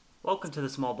Welcome to the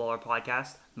Small Baller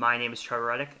Podcast. My name is Trevor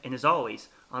Reddick, and as always,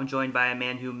 I'm joined by a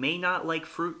man who may not like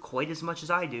fruit quite as much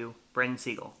as I do, Brandon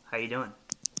Siegel. How you doing?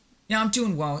 Yeah, I'm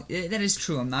doing well. That is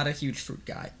true. I'm not a huge fruit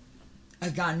guy.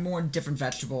 I've gotten more different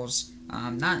vegetables.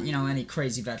 Not, any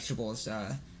crazy vegetables,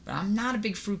 but I'm not a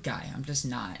big fruit guy. I'm just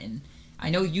not. And I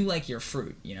know you like your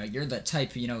fruit. You're the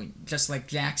type, just like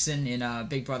Jackson in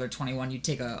Big Brother 21, you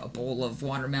take a bowl of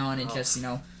watermelon and just,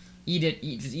 eat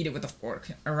it with a fork,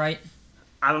 all right?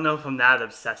 I don't know if I'm that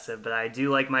obsessive, but I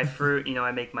do like my fruit.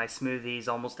 I make my smoothies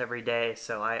almost every day,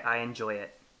 so I enjoy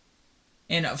it.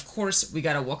 And of course, we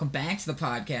gotta welcome back to the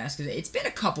podcast because it's been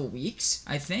a couple weeks,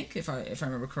 I think, if I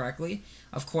remember correctly.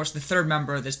 Of course, the third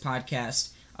member of this podcast,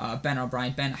 Ben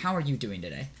O'Brien. Ben, how are you doing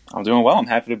today? I'm doing well. I'm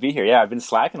happy to be here. Yeah, I've been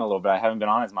slacking a little bit. I haven't been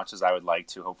on as much as I would like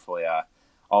to. Hopefully,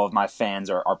 all of my fans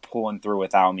are pulling through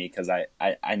without me because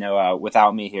I know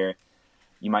without me here,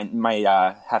 you might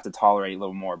have to tolerate a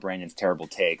little more Brandon's terrible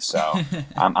takes. So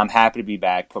I'm happy to be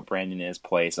back. Put Brandon in his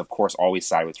place. Of course, always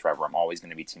side with Trevor. I'm always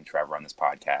going to be Team Trevor on this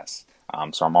podcast.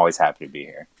 So I'm always happy to be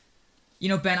here.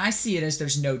 Ben, I see it as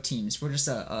there's no teams. We're just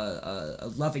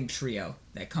a loving trio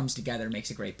that comes together and makes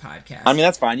a great podcast. I mean,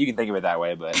 that's fine. You can think of it that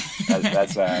way, but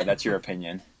that's your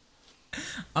opinion.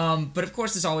 But of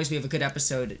course, as always, we have a good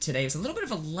episode today. It's a little bit of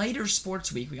a lighter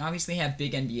sports week. We obviously have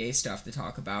big NBA stuff to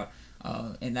talk about,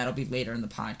 and that'll be later in the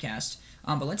podcast.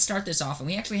 But let's start this off, and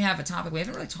we actually have a topic we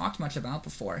haven't really talked much about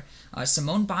before.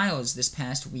 Simone Biles this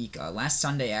past week, last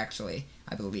Sunday actually,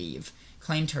 I believe,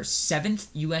 claimed her 7th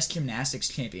U.S. Gymnastics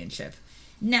Championship.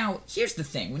 Now, here's the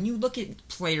thing. When you look at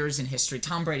players in history,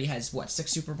 Tom Brady has,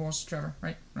 6 Super Bowls, Trevor,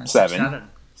 right? Seven.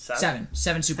 Seven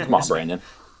Super Come on, Bowls. Brandon.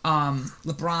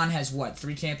 LeBron has,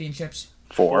 3 championships?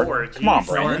 4. Come on,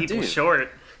 Brandon. People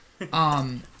short. We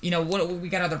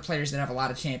got other players that have a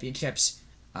lot of championships.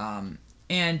 Let's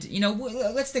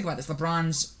think about this.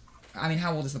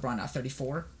 How old is LeBron now?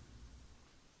 34?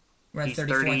 We're at He's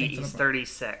 34, 30, I think, for he's LeBron.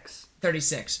 36.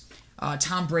 36.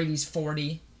 Tom Brady's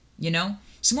 40,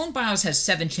 Simone Biles has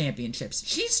 7 championships.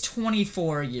 She's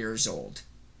 24 years old.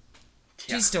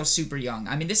 She's still super young.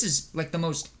 I mean, this is one of the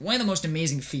most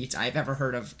amazing feats I've ever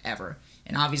heard of ever.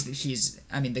 And obviously she's,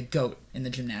 the GOAT in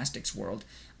the gymnastics world.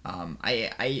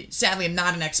 I sadly am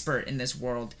not an expert in this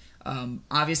world.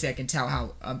 Obviously I can tell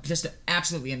how just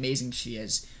absolutely amazing she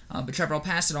is. But Trevor, I'll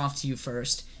pass it off to you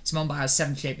first. Simone Biles,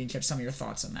 7 championships. Some of your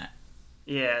thoughts on that.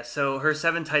 Yeah, so her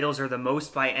 7 titles are the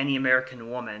most by any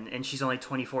American woman, and she's only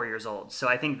 24 years old. So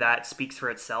I think that speaks for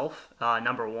itself,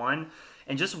 number one.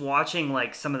 And just watching,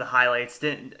 some of the highlights,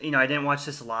 I didn't watch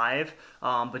this live,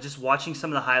 but just watching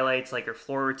some of the highlights, like her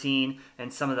floor routine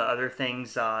and some of the other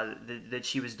things that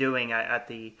she was doing at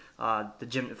the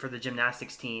gym for the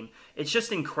gymnastics team, it's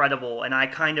just incredible. And I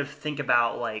kind of think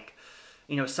about,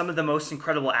 some of the most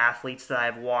incredible athletes that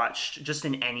I've watched just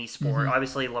in any sport. Mm-hmm.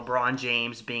 Obviously, LeBron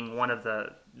James being one of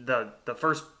the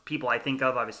first people I think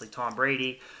of, obviously Tom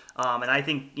Brady. And I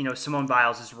think, Simone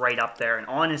Biles is right up there. And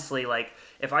honestly,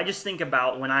 if I just think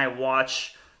about when I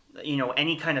watch,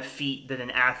 any kind of feat that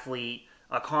an athlete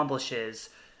accomplishes,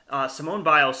 Simone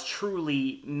Biles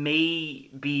truly may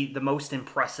be the most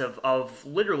impressive of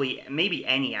literally maybe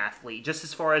any athlete, just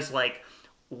as far as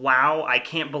wow, I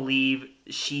can't believe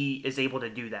she is able to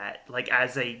do that.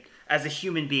 As a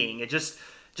human being, it just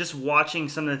watching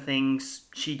some of the things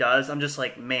she does, I'm just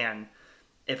man,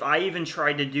 if I even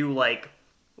tried to do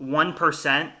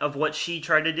 1% of what she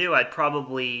tried to do, I'd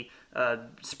probably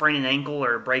sprain an ankle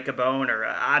or break a bone, or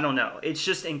I don't know. It's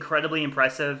just incredibly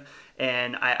impressive,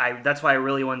 and I that's why I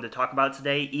really wanted to talk about it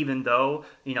today, even though,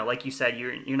 like you said,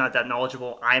 you're not that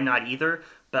knowledgeable. I'm not either,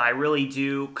 but I really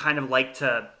do kind of like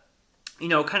to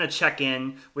kind of check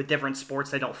in with different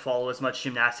sports I don't follow as much,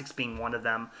 gymnastics being one of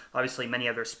them, obviously many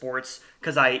other sports,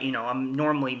 because I'm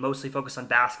normally mostly focused on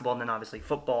basketball and then obviously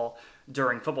football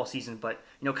during football season, but,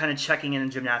 kind of checking in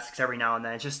gymnastics every now and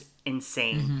then. It's just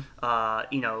insane,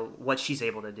 what she's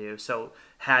able to do. So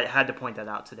had to point that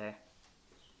out today.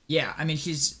 Yeah,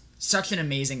 she's such an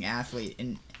amazing athlete,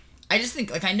 and I just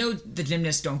think, I know the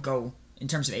gymnasts don't go, in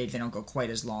terms of age, they don't go quite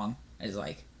as long as,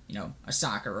 a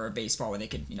soccer or a baseball where they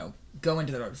could, go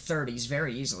into their 30s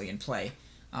very easily and play,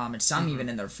 and some even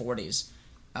in their 40s.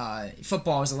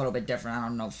 Football is a little bit different. I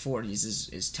don't know if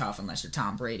 40s is tough unless you're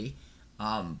Tom Brady.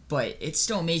 But it's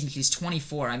still amazing. She's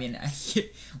 24.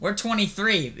 We're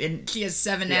 23, and she has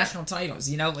 7 national titles.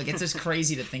 It's just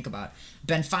crazy to think about.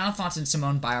 Ben, final thoughts on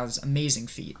Simone Biles' amazing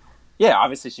feat. Yeah,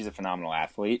 obviously she's a phenomenal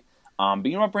athlete. But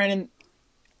you know what, Brandon?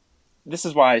 This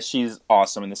is why she's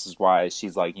awesome, and this is why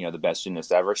she's the best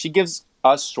gymnast ever. She gives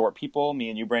us short people, me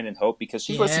and you, Brandon, hope, because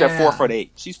she's listed at 4'8".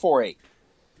 She's 4'8",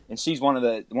 and she's one of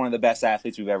the best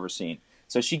athletes we've ever seen.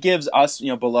 So she gives us,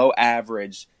 below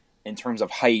average in terms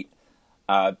of height,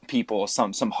 people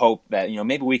some hope that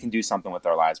maybe we can do something with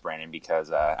our lives, Brandon.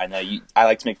 Because I know I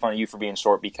like to make fun of you for being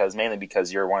short mainly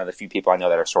because you're one of the few people I know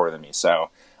that are shorter than me. So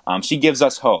she gives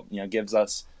us hope. Gives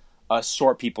us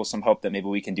short people some hope that maybe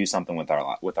we can do something with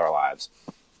our lives.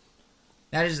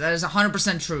 That is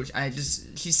 100% true.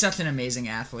 She's such an amazing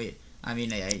athlete. I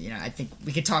mean, I think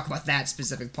we could talk about that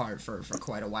specific part for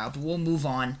quite a while, but we'll move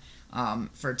on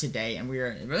for today, and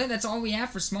that's all we have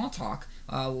for small talk.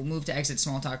 We'll move to exit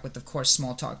small talk with, of course,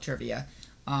 small talk trivia.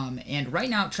 And right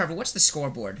now, Trevor, what's the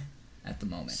scoreboard at the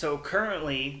moment? So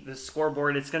currently, the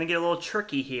scoreboard, it's going to get a little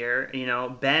tricky here.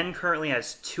 Ben currently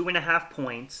has 2.5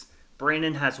 points.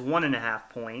 Brandon has 1.5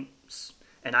 points.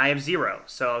 And I have 0.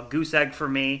 So a goose egg for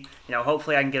me.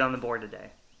 Hopefully I can get on the board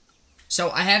today. So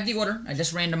I have the order. I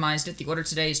just randomized it. The order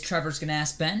today is Trevor's going to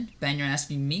ask Ben. Ben, you're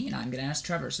asking me, and I'm going to ask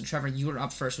Trevor. So Trevor, you are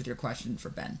up first with your question for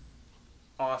Ben.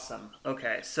 Awesome.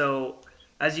 Okay, so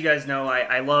as you guys know,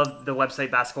 I love the website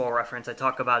Basketball Reference. I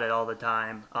talk about it all the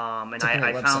time. And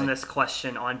I found this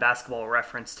question on Basketball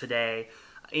Reference today.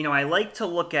 I like to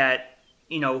look at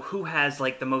who has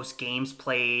the most games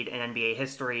played in NBA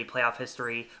history, playoff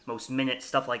history, most minutes,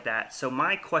 stuff like that. So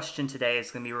my question today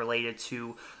is going to be related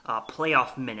to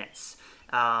playoff minutes.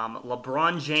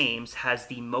 LeBron James has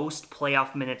the most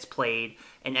playoff minutes played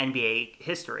in NBA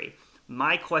history.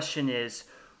 My question is,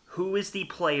 who is the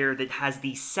player that has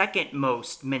the second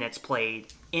most minutes played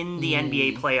in the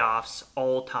NBA playoffs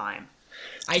all time?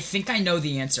 I think I know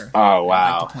the answer. Oh,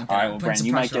 wow. All right, well, Brandon,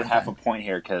 you might get half a point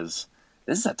here because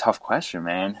this is a tough question,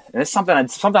 man. And it's something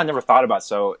I never thought about.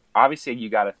 So obviously you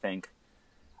got to think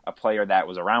a player that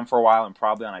was around for a while and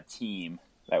probably on a team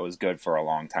that was good for a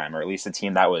long time, or at least a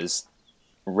team that was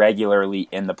regularly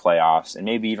in the playoffs and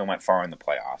maybe even went far in the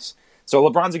playoffs. So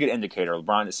LeBron's a good indicator.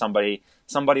 LeBron is somebody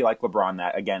like LeBron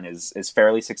that, again, is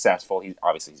fairly successful. He's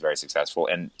very successful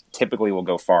and typically will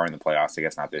go far in the playoffs. I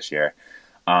guess not this year.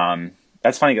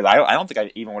 That's funny because I don't think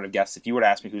I even would have guessed. If you would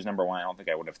have asked me who's number 1, I don't think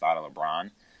I would have thought of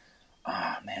LeBron.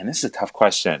 Oh, man, this is a tough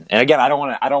question. And again, I don't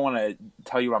want to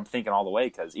tell you what I'm thinking all the way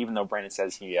because even though Brandon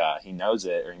says he knows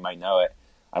it or he might know it,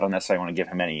 I don't necessarily want to give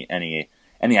him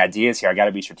any ideas here. I got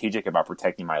to be strategic about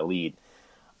protecting my lead.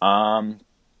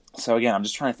 So again, I'm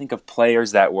just trying to think of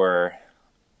players that were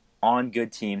on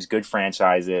good teams, good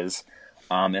franchises,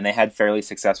 and they had fairly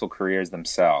successful careers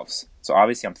themselves. So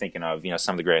obviously, I'm thinking of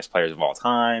some of the greatest players of all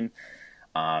time,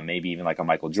 maybe even like a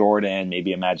Michael Jordan,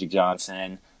 maybe a Magic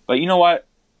Johnson. But you know what?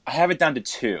 I have it down to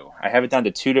 2. I have it down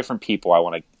to 2 different people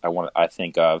I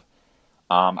think of.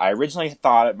 I originally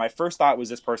thought, my first thought was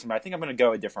this person, but I think I'm going to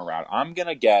go a different route. I'm going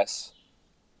to guess,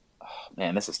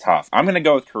 man, this is tough. I'm going to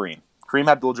go with Kareem. Kareem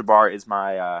Abdul-Jabbar is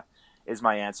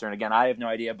my answer. And again, I have no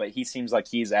idea, but he seems like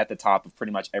he's at the top of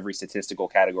pretty much every statistical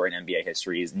category in NBA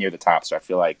history. He's near the top, so I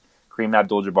feel like Kareem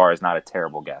Abdul-Jabbar is not a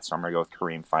terrible guess. So I'm going to go with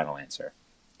Kareem, final answer.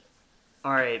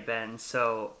 All right, Ben.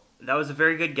 So that was a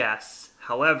very good guess.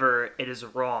 However, it is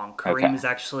wrong. Kareem is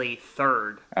actually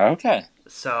 3rd. Okay.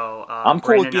 So I'm cool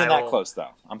Brandon with being that close, though.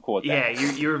 I'm cool with that.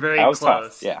 Yeah, you were very that was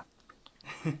close. Tough.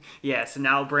 Yeah. Yeah. So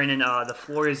now, Brandon, the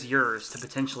floor is yours to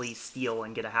potentially steal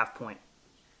and get a half point.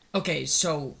 Okay,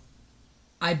 so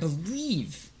I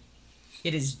believe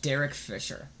it is Derek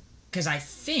Fisher because I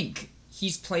think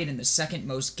he's played in the second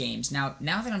most games. Now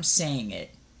that I'm saying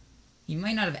it, he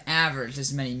might not have averaged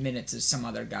as many minutes as some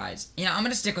other guys. I'm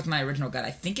going to stick with my original gut.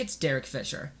 I think it's Derek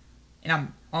Fisher. And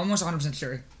I'm almost 100%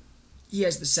 sure he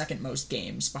has the second most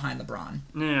games behind LeBron.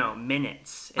 No,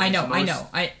 minutes. I know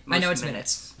it's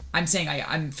minutes. I'm saying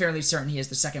I'm fairly certain he has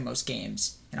the second most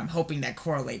games. And I'm hoping that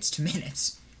correlates to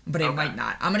minutes. But it might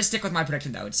not. I'm going to stick with my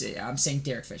prediction, though. I'm saying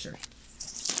Derek Fisher.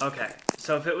 Okay.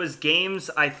 So if it was games,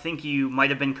 I think you might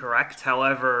have been correct.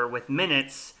 However, with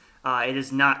minutes, it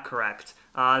is not correct.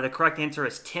 The correct answer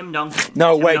is Tim Duncan.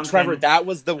 No Tim way, Duncan. Trevor. That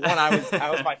was the one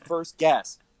that was my first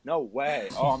guess. No way.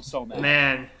 Oh, I'm so mad.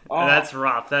 Man, that's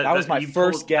rough. That was my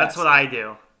first guess. That's what I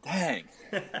do. Dang.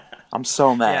 I'm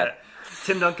so mad. Yeah.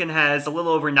 Tim Duncan has a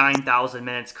little over 9,000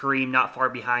 minutes. Kareem not far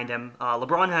behind him.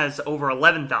 LeBron has over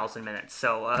 11,000 minutes.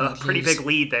 So a pretty big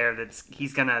lead there.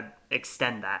 He's going to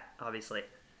extend that, obviously.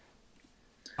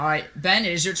 All right, Ben,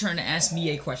 it is your turn to ask me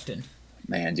a question.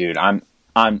 Man, dude, I'm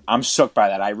shook by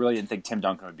that. I really didn't think Tim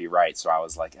Duncan would be right, so I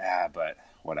was like, but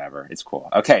whatever. It's cool.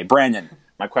 Okay, Brandon,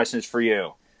 my question is for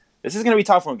you. This is going to be a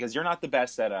tough one because you're not the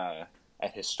best at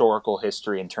historical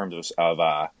history in terms of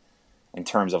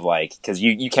like, because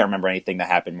you can't remember anything that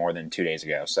happened more than 2 days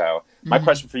ago. So my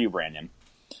question for you, Brandon,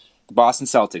 the Boston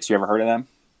Celtics, you ever heard of them?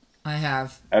 I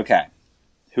have. Okay.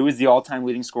 Who is the all-time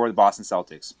leading scorer of the Boston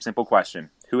Celtics? Simple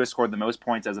question. Who has scored the most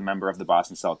points as a member of the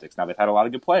Boston Celtics? Now, they've had a lot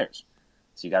of good players.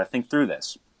 So you got to think through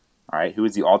this. All right, who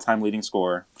is the all-time leading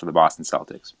scorer for the Boston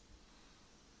Celtics?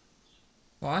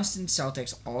 Boston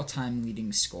Celtics all-time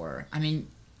leading scorer. I mean,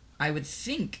 I would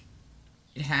think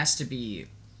it has to be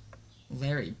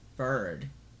Larry Bird.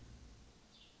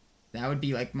 That would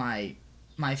be like my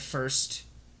first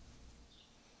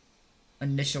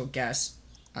initial guess.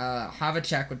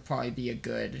 Havlicek would probably be a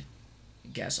good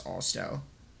guess also.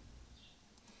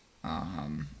 I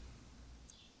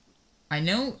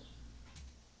know.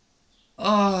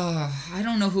 I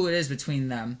don't know who it is between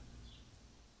them.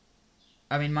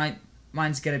 I mean,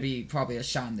 mine's gonna be probably a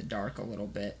shot in the dark a little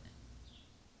bit.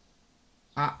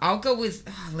 I'll go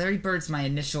with Larry Bird's my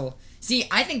initial. See,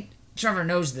 I think Trevor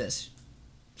knows this.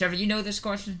 Trevor, you know this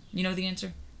question? You know the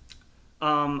answer?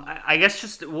 I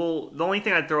guess the only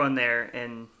thing I'd throw in there,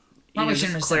 and probably just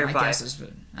shouldn't have to said my clarify, guesses,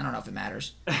 but I don't know if it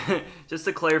matters. just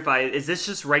to clarify, is this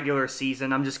just regular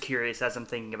season? I'm just curious as I'm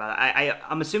thinking about it.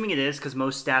 I'm assuming it is because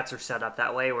most stats are set up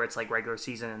that way, where it's like regular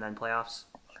season and then playoffs.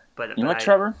 But you know what,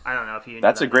 Trevor? I don't know if you. Know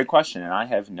That's that a great question, and I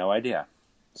have no idea.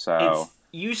 So it's,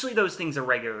 usually those things are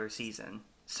regular season.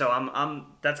 So I'm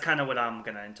that's kind of what I'm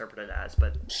gonna interpret it as.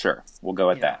 But sure, we'll go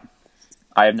with that.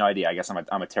 I have no idea. I guess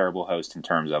I'm a terrible host in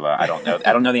terms of I don't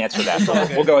know the answer to that. So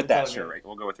we'll go with that. Sure, right.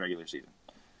 We'll go with regular season.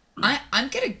 I'm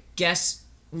gonna guess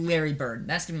Larry Bird.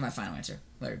 That's gonna be my final answer.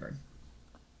 Larry Bird.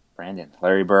 Brandon,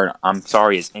 Larry Bird, I'm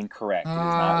sorry, is incorrect. It is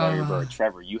not Larry Bird.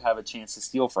 Trevor, you have a chance to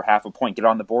steal for half a point. Get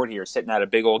on the board here, sitting at a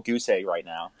big old goose egg right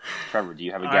now. Trevor, do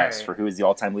you have a guess for who is the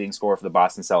all-time leading scorer for the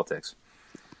Boston Celtics?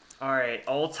 All right,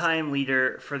 all-time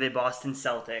leader for the Boston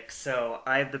Celtics. So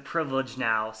I have the privilege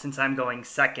now, since I'm going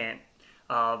second,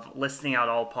 of listing out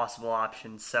all possible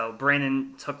options. So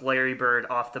Brandon took Larry Bird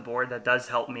off the board. That does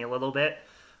help me a little bit.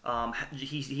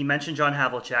 He mentioned John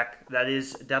Havlicek. That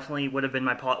is definitely would have been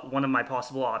one of my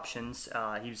possible options.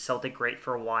 He was Celtic great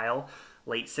for a while,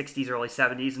 late 60s, early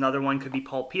 70s. Another one could be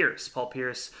Paul Pierce. Paul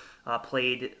Pierce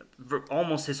played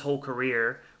almost his whole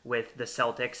career with the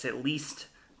Celtics, at least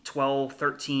 12,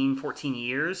 13, 14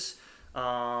 years.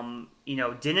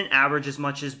 Didn't average as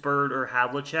much as Bird or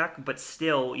Havlicek, but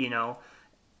still,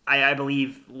 I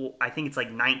think it's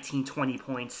like 19, 20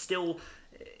 points. Still,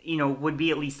 would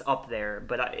be at least up there.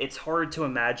 But it's hard to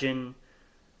imagine.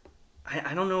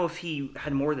 I don't know if he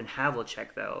had more than Havlicek,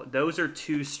 though. Those are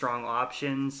two strong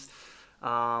options.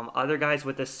 Other guys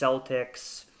with the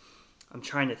Celtics, I'm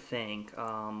trying to think.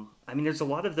 There's a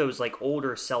lot of those like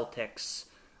older Celtics,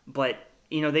 but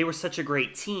they were such a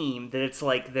great team that it's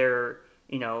like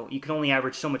you can only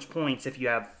average so much points if you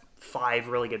have 5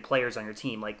 really good players on your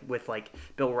team, like with like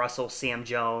Bill Russell, Sam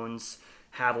Jones,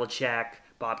 Havlicek,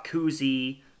 Bob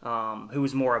Cousy, who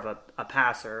was more of a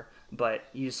passer. But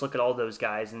you just look at all those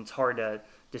guys, and it's hard to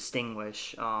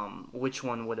distinguish which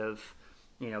one would have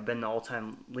been the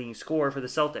all-time leading scorer for the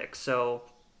Celtics. So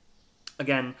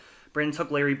again, Brandon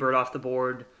took Larry Bird off the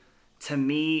board. To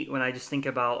me, when I just think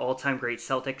about all-time great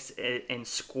Celtics and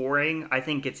scoring, I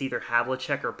think it's either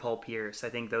Havlicek or Paul Pierce.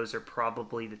 I think those are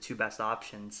probably the two best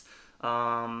options.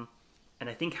 And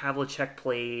I think Havlicek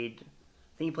played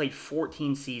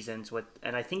 14 seasons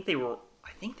and I think they were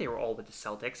all with the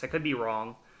Celtics. I could be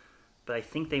wrong, but I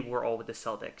think they were all with the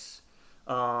Celtics.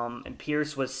 And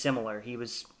Pierce was similar. He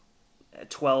was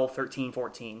 12, 13,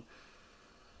 14.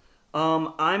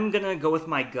 I'm going to go with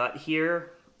my gut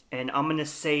here. And I'm going to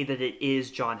say that it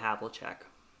is John Havlicek.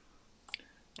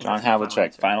 John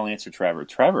Havlicek, final answer, Trevor.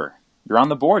 Trevor, you're on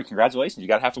the board. Congratulations. You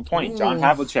got half a point. Ooh. John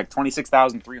Havlicek,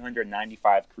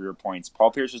 26,395 career points.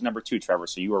 Paul Pierce was number 2, Trevor,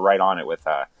 so you were right on it with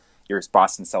your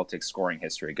Boston Celtics scoring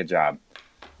history. Good job.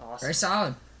 Awesome. Very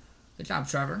solid. Good job,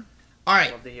 Trevor. All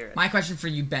right, love to hear it. My question for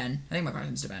you, Ben. I think my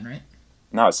question's to Ben, right?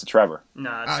 No, it's to Trevor.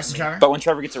 No, it's to Trevor? But when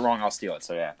Trevor gets it wrong, I'll steal it.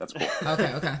 So, yeah, that's cool.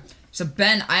 Okay. So,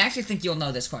 Ben, I actually think you'll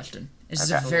know this question. This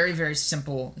is a very, very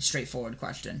simple, straightforward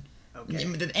question. Okay.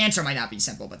 The answer might not be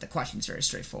simple, but the question's very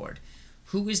straightforward.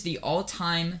 Who is the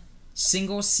all-time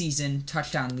single-season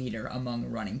touchdown leader among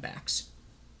running backs?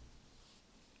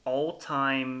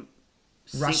 All-time...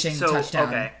 rushing touchdown.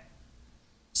 Okay.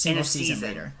 Single-season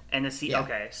leader. Yeah.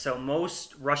 Okay, so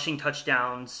most rushing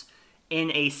touchdowns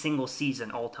in a single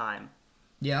season all-time.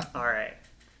 Yeah. All right.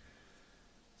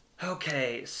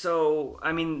 Okay, so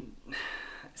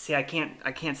see, I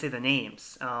can't say the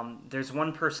names. There's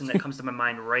one person that comes to my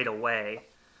mind right away.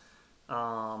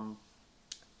 Now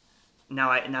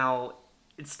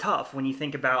it's tough when you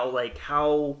think about like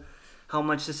how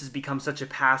much this has become such a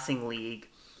passing league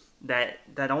that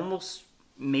almost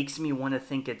makes me want to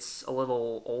think it's a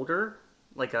little older,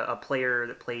 like a player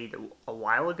that played a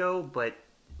while ago, but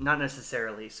not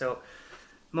necessarily. So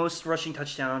most rushing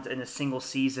touchdowns in a single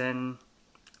season.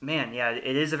 Man, yeah,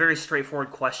 it is a very straightforward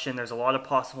question. There's a lot of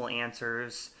possible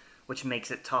answers, which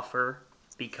makes it tougher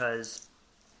because,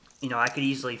 I could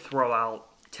easily throw out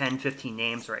 10, 15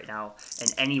 names right now,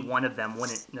 and any one of them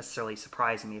wouldn't necessarily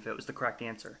surprise me if it was the correct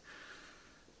answer.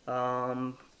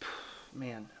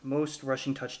 Man, most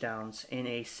rushing touchdowns in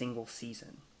a single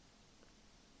season.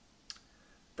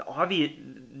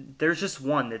 There's just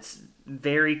one that's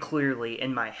very clearly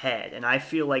in my head, and I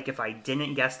feel like if I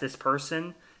didn't guess this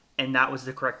person and that was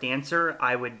the correct answer,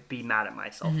 I would be mad at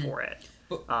myself for it.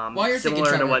 While you're thinking, Similar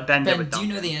Trevor, to what Ben did with do you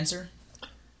know Duncan. the answer?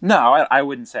 No, I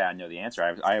wouldn't say I know the answer.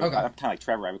 I'm kind of like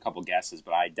Trevor. I have a couple guesses,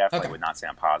 but I definitely would not say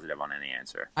I'm positive on any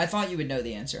answer. I thought you would know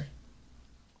the answer.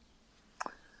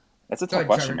 That's a tough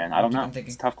question, Trevor. man. I don't know. I'm thinking.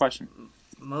 It's a tough question.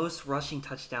 Most rushing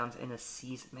touchdowns in a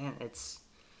season. Man, it's...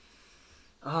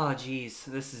 Oh, geez.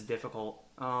 This is difficult.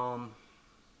 I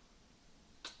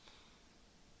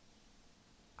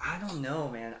don't know,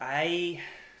 man.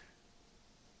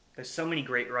 There's so many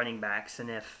great running backs, and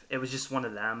if it was just one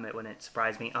of them, it wouldn't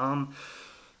surprise me.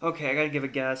 Okay, I gotta give a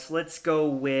guess. Let's go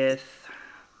with...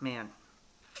 Man.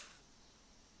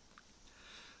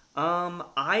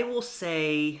 I will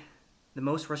say the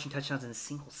most rushing touchdowns in a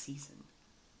single season.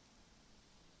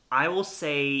 I will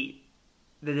say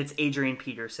that it's Adrian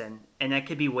Peterson, and that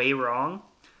could be way wrong,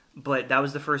 but that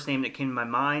was the first name that came to my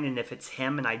mind, and if it's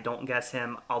him and I don't guess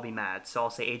him, I'll be mad. So I'll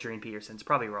say Adrian Peterson. It's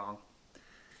probably wrong.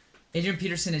 Adrian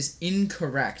Peterson is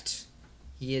incorrect.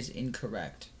 He is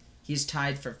incorrect. He's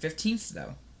tied for 15th,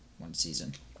 though, one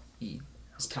season. He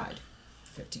is tied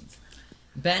for 15th.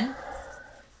 Ben,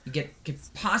 you could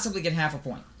possibly get half a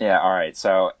point. Yeah, all right.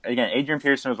 So, again, Adrian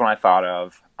Peterson was one I thought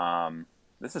of.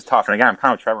 This is tough. And, again, I'm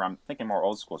kind of Trevor. I'm thinking more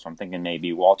old school, so I'm thinking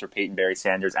maybe Walter Payton, Barry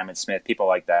Sanders, Emmitt Smith, people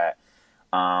like that.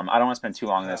 I don't want to spend too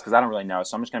long on this because I don't really know,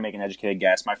 so I'm just going to make an educated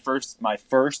guess. My first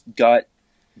gut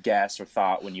guess or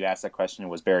thought when you asked that question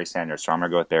was Barry Sanders, so I'm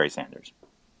going to go with Barry Sanders.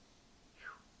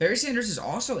 Barry Sanders is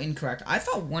also incorrect. I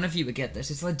thought one of you would get this.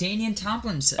 It's LaDainian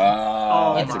Tomlinson.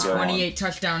 Oh, He had that's the a good 28 one.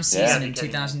 touchdown season Yeah. in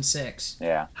 2006.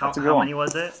 Yeah, that's a good How one. many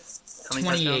was it? How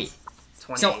many 28. touchdowns?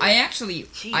 28. So I actually,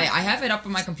 Jeez. I have it up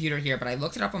on my computer here, but I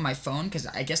looked it up on my phone because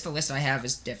I guess the list I have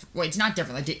is different. Well, it's not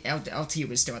different. Like LT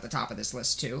was still at the top of this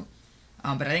list too.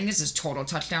 But I think this is total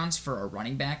touchdowns for a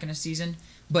running back in a season.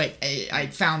 But I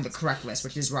found the correct list,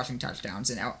 which is rushing touchdowns,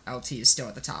 and LT is still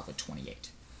at the top with 28.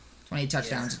 28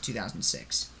 touchdowns in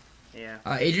 2006. Yeah.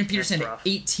 Adrian Peterson That's had rough.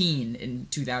 18 in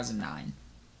 2009.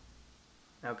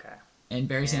 Okay. And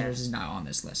Barry Sanders is not on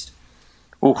this list.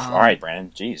 Oof, all right,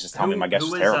 Brandon. Jeez, just tell me my guess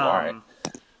was terrible. All right.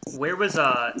 Where was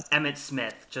Emmitt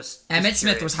Smith? Just Emmitt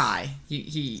Smith curious. was high.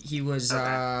 He was. Okay.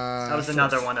 That was fourth.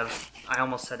 another one of... I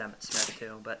almost said Emmitt Smith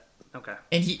too, but okay.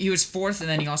 And he was fourth, and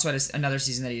then he also had another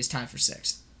season that he was tied for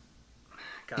sixth.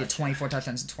 He had Gotcha. 24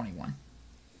 touchdowns and 21.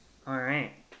 All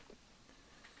right.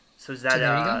 So is So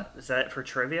there you go. that it for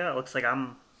trivia? It looks like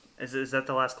is that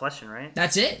the last question, right?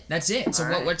 That's it. So All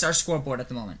right. what's our scoreboard at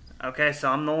the moment? Okay,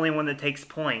 so I'm the only one that takes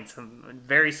points. I'm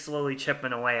very slowly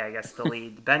chipping away, I guess, the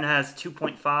lead. Ben has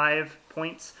 2.5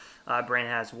 points.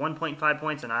 Brandon has 1.5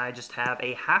 points, and I just have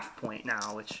a half point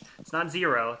now, which it's not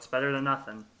zero. It's better than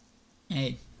nothing.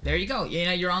 Hey, there you go.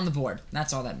 You're on the board.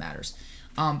 That's all that matters.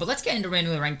 But let's get into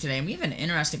randomly ranked today, and we have an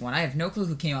interesting one. I have no clue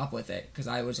who came up with it because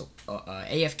I was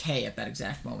AFK at that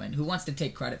exact moment. Who wants to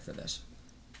take credit for this?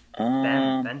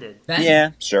 Ben did. Ben?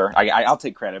 Yeah, sure. I'll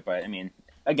take credit, but I mean,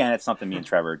 again, it's something me and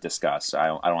Trevor discussed. So I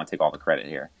don't want to take all the credit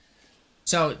here.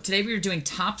 So today we are doing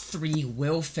top 3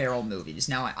 Will Ferrell movies.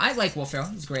 Now I like Will Ferrell;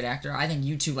 he's a great actor. I think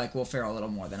you two like Will Ferrell a little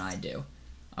more than I do,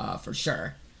 for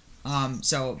sure.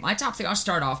 So my top 3, I'll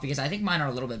start off because I think mine are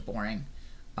a little bit boring.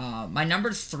 My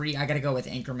number 3, I gotta go with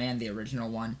Anchorman, the original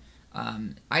one.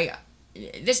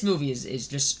 This movie is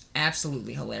just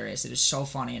absolutely hilarious. It is so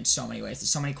funny in so many ways. There's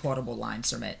so many quotable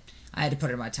lines from it. I had to put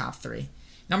it in my top 3.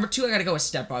 Number 2, I gotta go with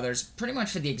Step Brothers, pretty much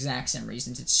for the exact same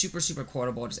reasons. It's super, super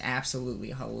quotable. It is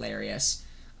absolutely hilarious.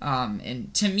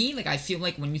 And to me, like, I feel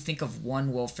like when you think of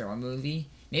one Will Ferrell movie,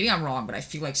 maybe I'm wrong, but I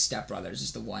feel like Step Brothers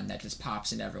is the one that just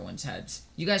pops into everyone's heads.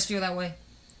 You guys feel that way?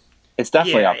 It's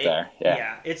definitely up there.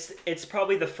 Yeah. It's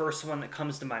probably the first one that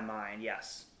comes to my mind.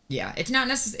 Yes. Yeah, it's not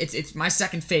necessarily. It's my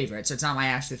second favorite, so it's not my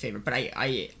absolute favorite. But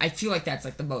I feel like that's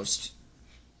like the most,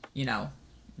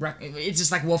 it's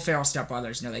just like Will Ferrell, Step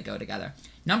Brothers. They go together.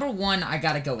 Number 1, I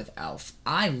gotta go with Elf.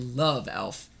 I love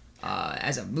Elf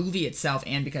as a movie itself,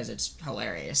 and because it's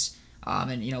hilarious.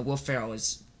 And Will Ferrell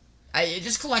is.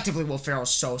 Just collectively, Will Ferrell is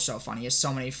so funny. He has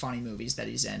so many funny movies that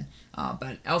he's in.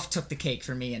 But Elf took the cake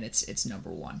for me, and it's number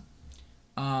 1.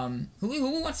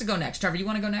 Who wants to go next? Trevor, you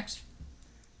want to go next?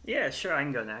 Yeah, sure. I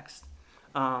can go next.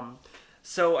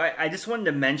 So I just wanted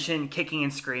to mention Kicking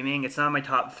and Screaming. It's not in my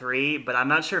top three, but I'm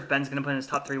not sure if Ben's going to put in his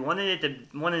top three. Wanted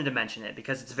to mention it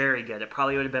because it's very good. It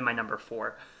probably would have been my number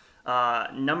four.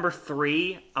 Number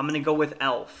three, I'm going to go with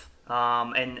Elf.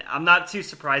 And I'm not too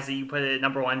surprised that you put it at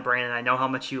number one, Brandon. I know how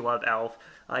much you love Elf.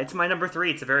 It's my number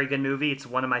three. It's a very good movie. It's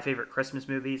one of my favorite Christmas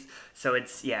movies. So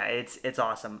it's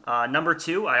awesome. Number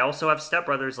two, I also have Step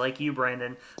Brothers like you,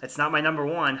 Brandon. It's not my number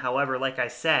one. However, like I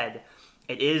said,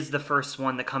 it is the first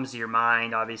one that comes to your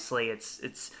mind. Obviously,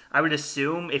 it's. I would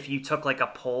assume if you took like a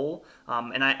poll,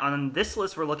 and on this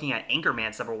list we're looking at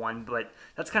Anchorman's number one, but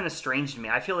that's kind of strange to me.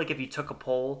 I feel like if you took a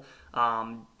poll,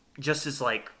 just as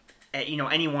like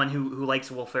anyone who likes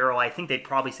Will Ferrell, I think they'd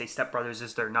probably say Step Brothers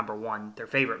is their number one, their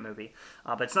favorite movie.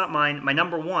 But it's not mine. My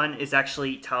number one is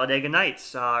actually Talladega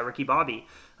Nights, Ricky Bobby.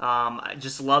 I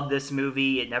just love this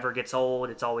movie. It never gets old.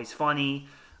 It's always funny.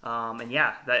 And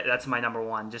yeah, that's my number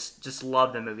one. Just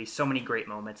love the movie. So many great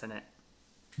moments in it.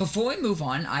 Before we move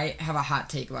on, I have a hot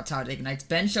take about Talladega Nights.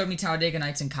 Ben showed me Talladega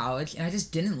Nights in college, and I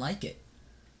just didn't like it.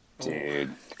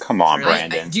 Dude, come on,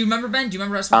 Brandon. Do you remember, Ben? Do you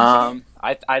remember us watching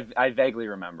it? I vaguely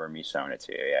remember me showing it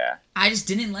to you, yeah. I just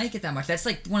didn't like it that much. That's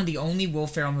like one of the only Will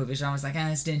Ferrell movies where I was like,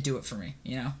 this didn't do it for me,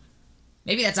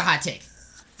 Maybe that's a hot take.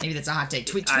 Tweet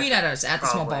at us, at the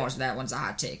Small Ballers, that one's a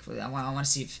hot take. I want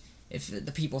to see if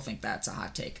the people think that's a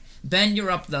hot take. Ben,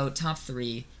 you're up, though. Top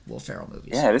three Will Ferrell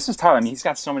movies. Yeah, this is tough. I mean, he's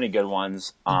got so many good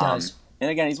ones. He does. And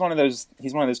again, he's one of those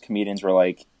comedians where,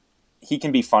 like, he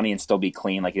can be funny and still be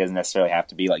clean. Like, he doesn't necessarily have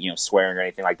to be, like, swearing or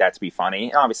anything like that to be funny.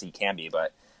 And obviously, he can be,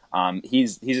 but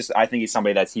he's just, I think he's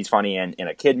somebody he's funny in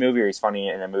a kid movie, or he's funny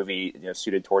in a movie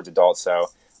suited towards adults. So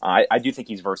I do think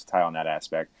he's versatile in that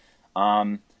aspect.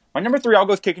 My number three, I'll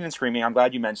go with Kicking and Screaming. I'm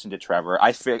glad you mentioned it, Trevor.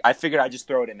 I figured I'd just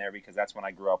throw it in there because that's when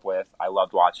I grew up with. I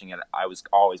loved watching it. I was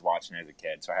always watching it as a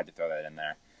kid, so I had to throw that in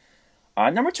there.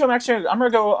 Number two, I'm gonna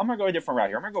go a different route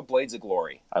here. I'm gonna go Blades of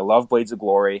Glory. I love Blades of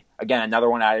Glory. Again, another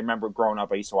one I remember growing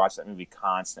up. I used to watch that movie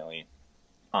constantly.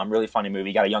 Really funny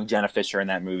movie. Got a young Jenna Fisher in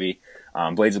that movie.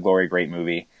 Blades of Glory, great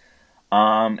movie.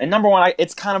 And number one,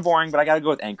 it's kind of boring, but I got to go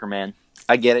with Anchorman.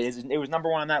 I get it. It was number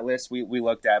one on that list we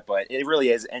looked at, but it really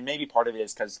is, and maybe part of it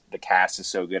is because the cast is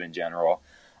so good in general.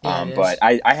 But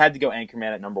I had to go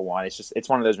Anchorman at number one. It's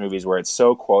one of those movies where it's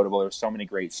so quotable. There's so many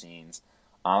great scenes.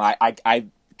 I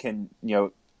can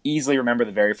easily remember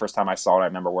the very first time I saw it. I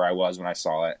remember where I was when I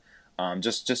saw it.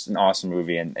 Just an awesome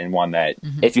movie, and one that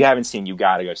if you haven't seen, you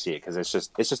got to go see it because it's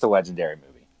just a legendary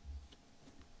movie.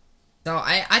 So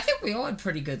I think we all had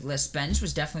pretty good lists. Ben's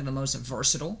was definitely the most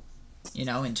versatile,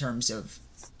 in terms of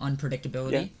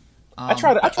unpredictability. Yeah. I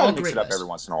try to mix it up every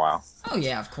once in a while. Oh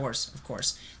yeah, of course.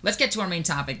 Let's get to our main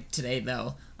topic today,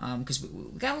 though, because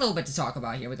we got a little bit to talk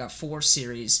about here. We got 4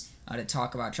 series to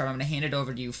talk about. Trevor, I'm going to hand it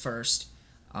over to you first,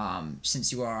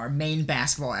 since you are our main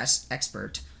basketball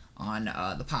expert on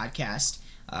the podcast.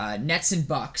 Nets and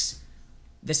Bucks.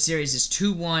 This series is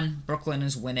 2-1. Brooklyn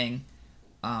is winning.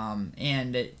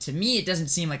 And to me, it doesn't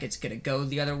seem like it's going to go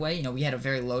the other way. We had a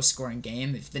very low-scoring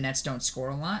game. If the Nets don't score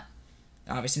a lot,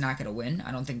 they're obviously not going to win.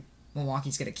 I don't think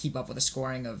Milwaukee's going to keep up with the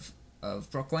scoring of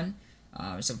Brooklyn.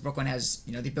 So if Brooklyn has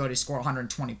the ability to score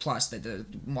 120 plus, the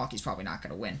Milwaukee's probably not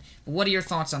going to win. But what are your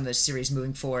thoughts on this series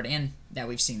moving forward and that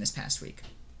we've seen this past week?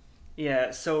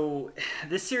 Yeah, so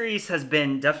this series has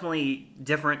been definitely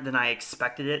different than I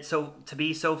expected it to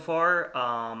be so far.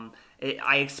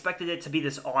 I expected it to be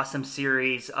this awesome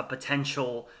series, a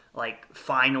potential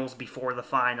finals before the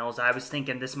finals. I was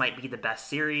thinking this might be the best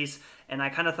series, and I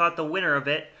kind of thought the winner of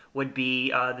it would be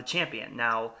the champion.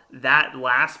 Now, that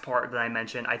last part that I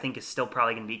mentioned, I think is still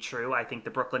probably going to be true. I think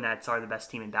the Brooklyn Nets are the best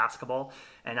team in basketball,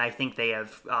 and I think they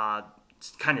have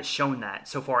kind of shown that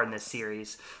so far in this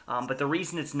series. But the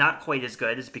reason it's not quite as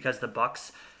good is because the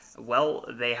Bucks, well,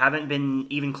 they haven't been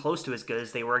even close to as good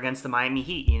as they were against the Miami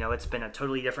Heat. It's been a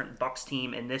totally different Bucks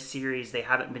team in this series. They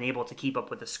haven't been able to keep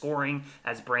up with the scoring,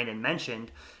 as Brandon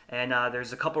mentioned, and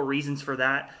there's a couple reasons for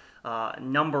that.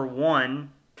 Number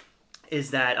one is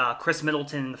that Chris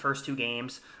Middleton in the first 2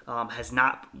 games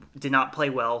did not play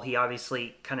well. He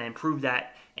obviously kind of improved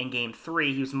that in Game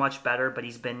 3. He was much better, but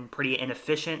he's been pretty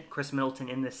inefficient. Chris Middleton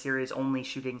in this series only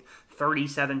shooting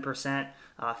 37%,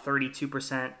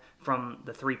 32% from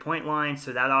the 3-point line,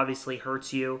 so that obviously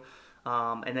hurts you.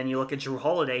 And then you look at Jrue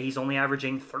Holiday, he's only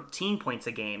averaging 13 points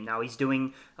a game. Now he's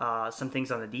doing some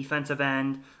things on the defensive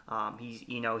end.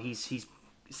 He's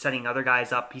setting other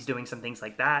guys up. He's doing some things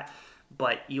like that.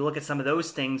 But you look at some of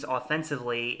those things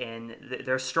offensively, and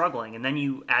they're struggling. And then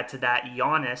you add to that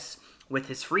Giannis with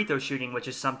his free throw shooting, which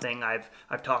is something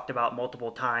I've talked about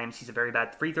multiple times. He's a very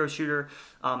bad free throw shooter.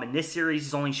 In this series,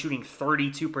 he's only shooting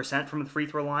 32% from the free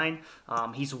throw line.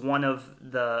 He's one of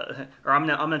the, or I'm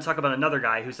gonna talk about another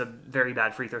guy who's a very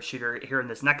bad free throw shooter here in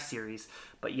this next series.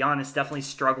 But Giannis definitely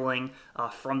struggling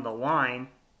from the line.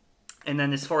 And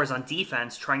then as far as on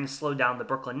defense, trying to slow down the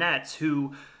Brooklyn Nets,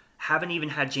 who haven't even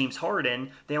had James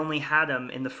Harden. They only had him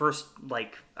in the first,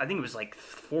 I think it was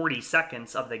 40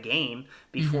 seconds of the game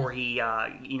before he,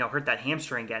 hurt that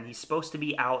hamstring again. He's supposed to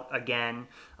be out again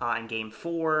in Game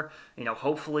 4.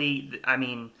 Hopefully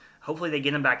they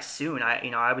get him back soon.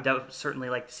 I would certainly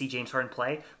like to see James Harden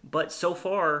play. But so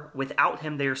far, without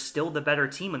him, they're still the better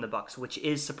team in the Bucks, which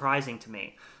is surprising to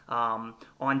me. On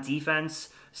defense,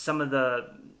 some of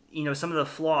the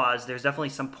flaws, there's definitely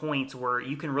some points where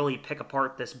you can really pick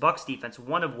apart this Bucks defense,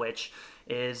 one of which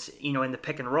is, in the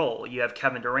pick and roll. You have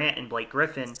Kevin Durant and Blake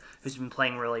Griffin, who's been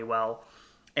playing really well.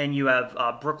 And you have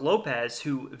Brook Lopez,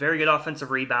 who very good offensive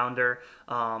rebounder,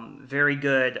 very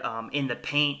good in the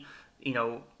paint,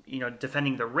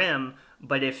 defending the rim.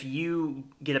 But if you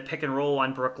get a pick and roll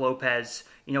on Brook Lopez,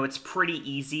 it's pretty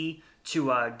easy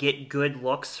to get good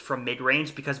looks from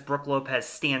mid-range because Brook Lopez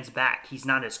stands back. He's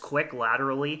not as quick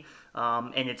laterally,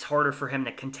 and it's harder for him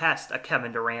to contest a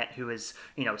Kevin Durant who is,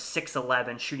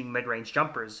 6'11", shooting mid-range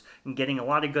jumpers and getting a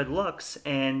lot of good looks.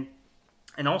 And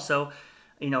also,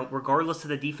 regardless of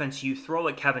the defense you throw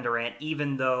at Kevin Durant,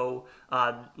 even though,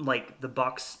 the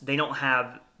Bucks, they don't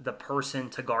have the person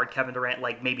to guard Kevin Durant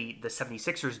like maybe the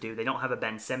 76ers do. They don't have a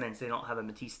Ben Simmons. They don't have a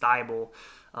Matisse Thybulle.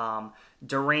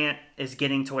 Durant is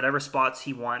getting to whatever spots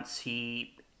he wants.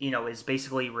 He, is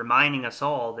basically reminding us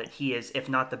all that he is, if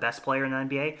not the best player in the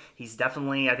NBA, he's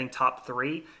definitely, I think, top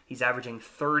 3. He's averaging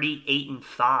 38 and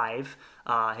 5.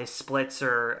 His splits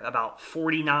are about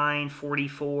 49,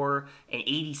 44, and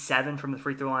 87 from the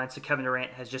free throw line. So Kevin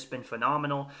Durant has just been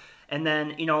phenomenal. And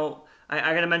then,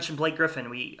 I got to mention Blake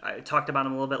Griffin. I talked about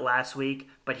him a little bit last week,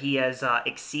 but he has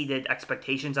exceeded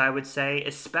expectations, I would say,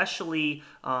 especially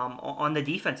on the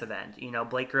defensive end.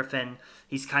 Blake Griffin,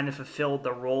 he's kind of fulfilled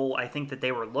the role I think that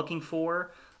they were looking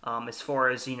for as far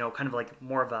as, kind of like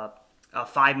more of a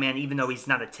five-man, even though he's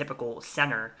not a typical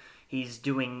center. He's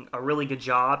doing a really good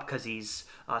job because he's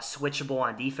switchable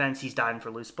on defense. He's diving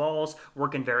for loose balls,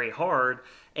 working very hard,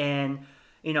 and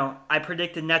I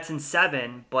predicted Nets in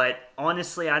 7, but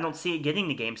honestly, I don't see it getting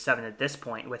to Game 7 at this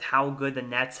point with how good the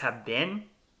Nets have been.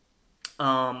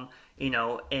 And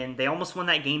they almost won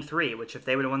that Game 3, which if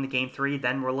they would have won the Game 3,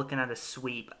 then we're looking at a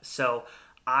sweep. So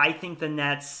I think the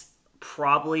Nets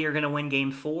probably are going to win Game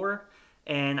 4,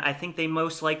 and I think they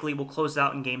most likely will close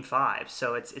out in Game 5.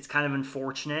 So it's kind of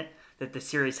unfortunate that the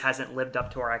series hasn't lived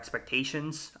up to our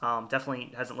expectations.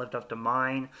 Definitely hasn't lived up to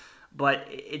mine. But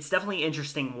it's definitely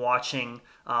interesting watching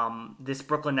this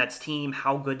Brooklyn Nets team,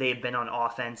 how good they have been on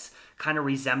offense, kind of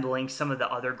resembling some of the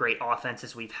other great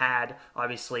offenses we've had.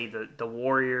 Obviously, the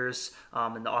Warriors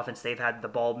and the offense they've had, the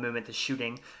ball movement, the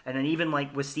shooting. And then even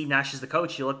with Steve Nash as the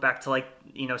coach, you look back to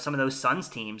some of those Suns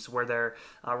teams where they're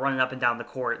running up and down the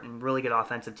court and really good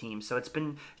offensive teams. So it's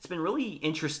been really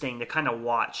interesting to kind of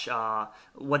watch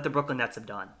what the Brooklyn Nets have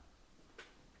done.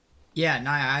 Yeah,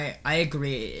 no, I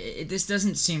agree. This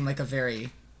doesn't seem like a very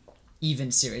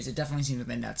even series. It definitely seems that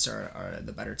the Nets are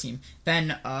the better team.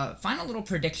 Ben, final little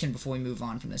prediction before we move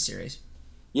on from this series.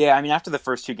 Yeah, I mean, after the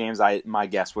first 2 games, my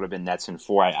guess would have been Nets in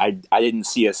 4. I didn't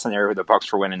see a scenario where the Bucks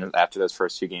were winning after those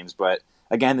first 2 games. But,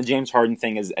 again, the James Harden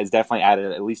thing has definitely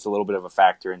added at least a little bit of a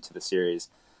factor into the series.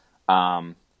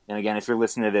 And, again, if you're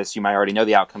listening to this, you might already know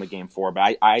the outcome of Game 4.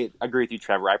 But I agree with you,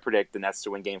 Trevor. I predict the Nets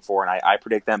to win Game 4, and I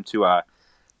predict them to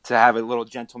have a little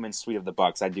gentleman's sweep of the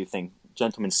Bucks. I do think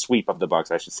gentleman's sweep of the Bucks,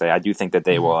 I should say. I do think that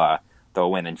they will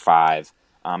they'll win in 5.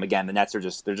 Again, the Nets they're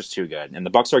just too good, and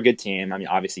the Bucks are a good team. I mean,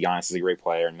 obviously Giannis is a great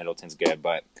player and Middleton's good,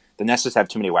 but the Nets just have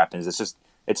too many weapons.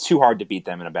 It's too hard to beat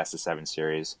them in a best of 7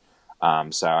 series.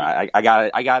 So I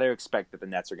got to expect that the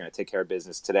Nets are going to take care of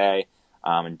business today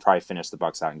and probably finish the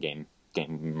Bucks out in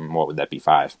game. What would that be,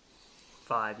 5?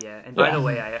 5, yeah. And by the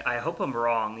way, I hope I'm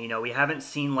wrong. We haven't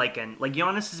seen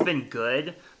Giannis has been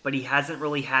good, but he hasn't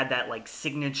really had that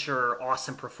signature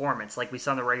awesome performance like we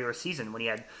saw in the regular season when he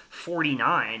had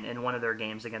 49 in one of their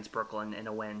games against Brooklyn in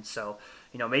a win. So,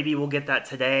 maybe we'll get that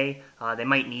today. They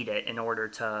might need it in order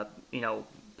to,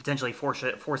 potentially force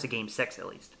a Game 6 at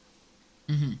least.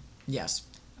 Mm-hmm. Yes,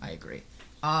 I agree.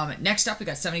 Next up, we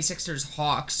got 76ers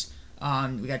Hawks.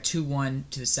 We got 2-1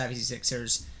 to the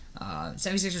 76ers.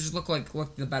 76ers look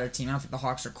the better team. I don't think the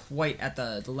Hawks are quite at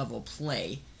the level of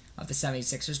play of the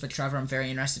 76ers, but Trevor, I'm very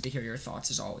interested to hear your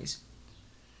thoughts as always.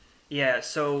 Yeah,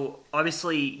 so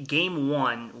obviously Game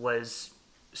 1 was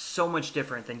so much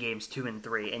different than games 2 and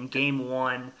 3. In game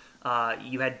 1,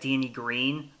 you had Danny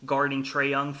Green guarding Trae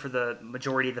Young for the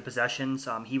majority of the possessions.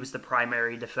 He was the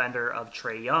primary defender of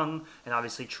Trae Young, and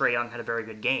obviously Trae Young had a very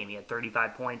good game. He had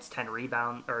 35 points, 10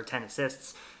 rebounds, or 10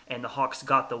 assists, and the Hawks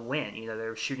got the win. They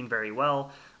were shooting very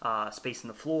well, spacing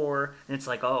the floor, and it's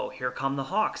like, oh, here come the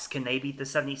Hawks. Can they beat the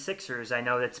 76ers? I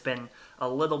know that's been a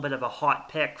little bit of a hot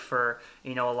pick for,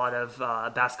 a lot of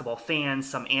basketball fans,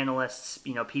 some analysts,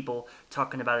 people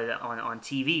talking about it on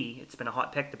TV. It's been a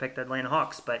hot pick to pick the Atlanta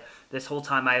Hawks, but this whole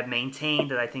time I have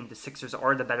maintained that I think the Sixers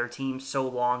are the better team so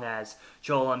long as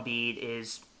Joel Embiid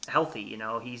is healthy.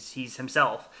 He's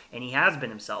himself, and he has been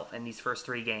himself in these first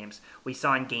 3 games. We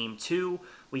saw in game 2,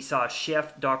 we saw a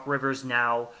shift. Doc Rivers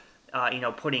now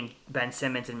putting Ben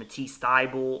Simmons and Matisse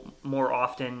Thybulle more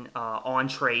often on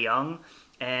Trae Young,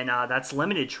 and that's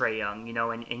limited Trae Young.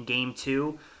 In game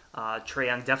 2, Trae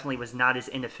Young definitely was not as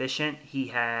inefficient. He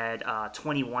had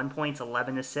 21 points,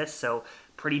 11 assists, so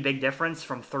pretty big difference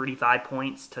from 35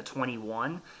 points to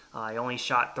 21. He only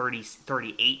shot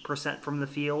 38% from the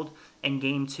field in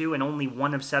game 2 and only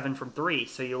 1 of 7 from 3.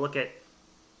 So you look at,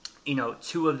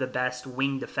 2 of the best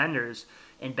wing defenders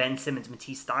in Ben Simmons,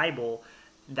 Matisse Thybulle.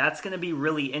 That's going to be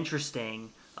really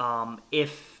interesting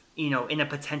if, in a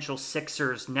potential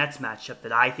Sixers-Nets matchup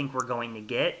that I think we're going to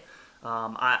get.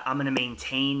 I'm going to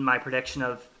maintain my prediction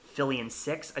of Philly in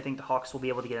 6. I think the Hawks will be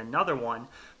able to get another one,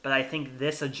 but I think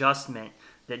this adjustment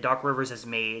that Doc Rivers has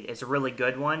made is a really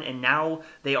good one. And now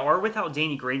they are without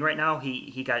Danny Green right now.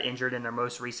 He got injured in their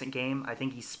most recent game. I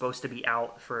think he's supposed to be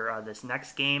out for this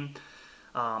next game.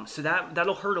 So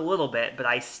that'll hurt a little bit, but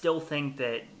I still think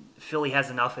that Philly has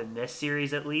enough in this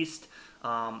series at least.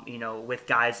 With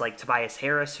guys like Tobias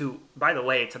Harris, who, by the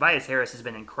way, Tobias Harris has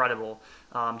been incredible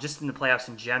just in the playoffs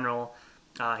in general.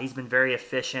 He's been very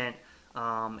efficient.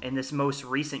 In this most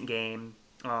recent game,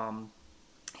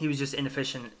 he was just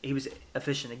inefficient. He was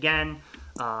efficient again.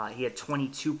 He had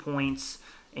 22 points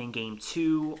in game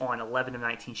 2 on 11 of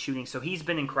 19 shooting. So he's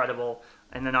been incredible.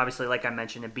 And then obviously, like I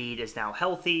mentioned, Embiid is now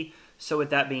healthy. So with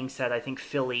that being said, I think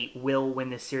Philly will win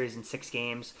this series in 6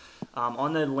 games.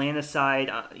 On the Atlanta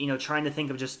side, trying to think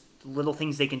of just little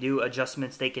things they can do,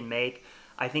 adjustments they can make.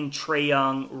 I think Trae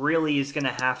Young really is going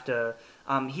to have to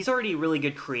he's already a really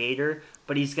good creator,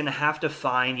 but he's going to have to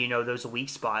find, those weak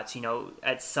spots.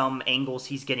 At some angles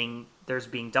there's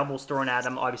being doubles thrown at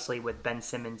him, obviously with Ben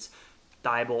Simmons,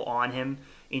 Thybulle on him.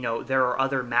 There are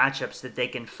other matchups that they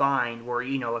can find where,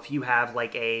 if you have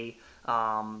like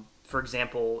for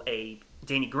example, a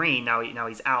Danny Green, now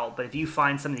he's out, but if you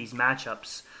find some of these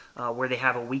matchups where they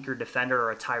have a weaker defender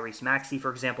or a Tyrese Maxey,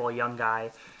 for example, a young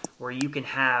guy, where you can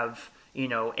have,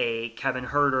 a Kevin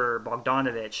Huerter,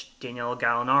 Bogdanovich, Daniel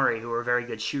Gallinari, who are very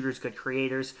good shooters, good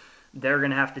creators, they're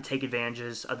going to have to take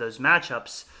advantages of those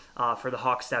matchups for the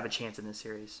Hawks to have a chance in this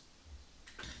series.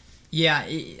 Yeah,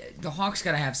 the Hawks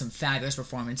got to have some fabulous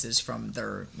performances from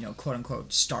their,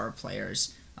 quote-unquote star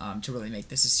players to really make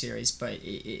this a series, but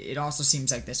it also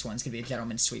seems like this one's going to be a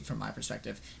gentleman's sweep from my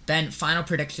perspective. Ben, final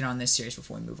prediction on this series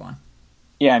before we move on.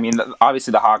 Yeah, I mean,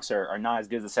 obviously the Hawks are not as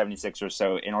good as the 76ers,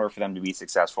 so in order for them to be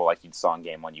successful, like you saw in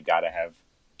Game 1, you got to have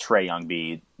Trae Young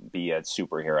be a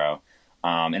superhero.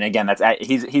 And again,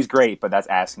 he's great, but that's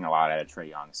asking a lot out of Trae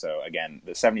Young. So again,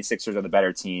 the 76ers are the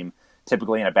better team.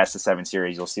 Typically in a best-of-7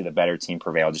 series, you'll see the better team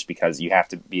prevail just because you have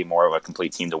to be more of a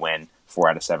complete team to win 4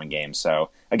 out of 7 games.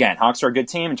 So again, Hawks are a good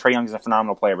team, and Trae Young is a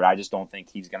phenomenal player, but I just don't think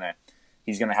he's gonna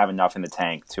have enough in the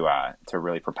tank to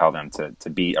really propel them to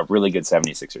be a really good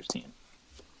 76ers team.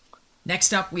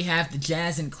 Next up, we have the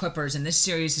Jazz and Clippers, and this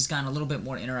series has gotten a little bit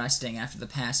more interesting after the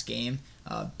past game.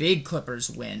 Big Clippers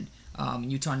win.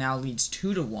 Utah now leads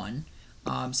 2-1.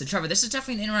 So Trevor, this is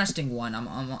definitely an interesting one.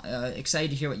 I'm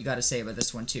excited to hear what you got to say about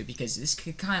this one too, because this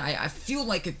could I feel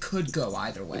like it could go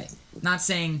either way. Not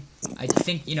saying I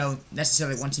think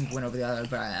necessarily one team could win over the other,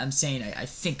 but I'm saying I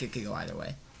think it could go either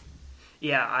way.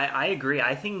 Yeah, I agree.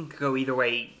 I think it could go either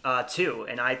way too.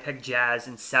 And I picked Jazz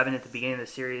in 7 at the beginning of the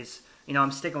series.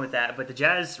 I'm sticking with that. But the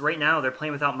Jazz right now, they're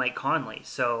playing without Mike Conley,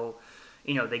 so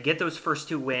they get those first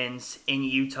 2 wins in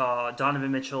Utah.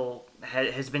 Donovan Mitchell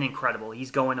has been incredible.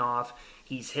 He's going off.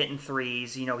 He's hitting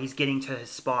threes. He's getting to his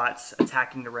spots,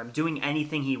 attacking the rim, doing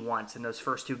anything he wants in those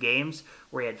first 2 games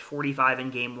where he had 45 in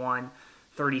Game 1,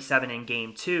 37 in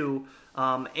Game 2.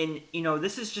 And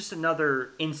this is just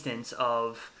another instance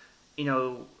of,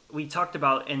 we talked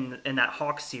about in that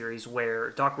Hawks series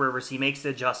where Doc Rivers, he makes the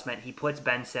adjustment. He puts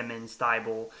Ben Simmons,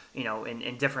 Thybulle,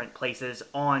 in different places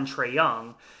on Trae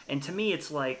Young. And to me,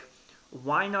 it's like,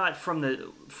 why not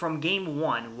from game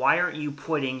one? Why aren't you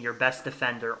putting your best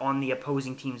defender on the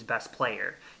opposing team's best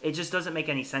player? It just doesn't make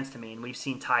any sense to me. And we've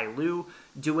seen Ty Lue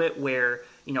do it where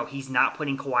he's not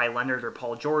putting Kawhi Leonard or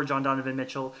Paul George on Donovan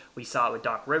Mitchell. We saw it with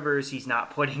Doc Rivers. He's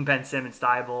not putting Ben Simmons,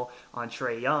 Thibault on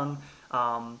Trae Young.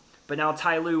 But now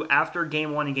Ty Lue, after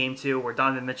game one and game two, where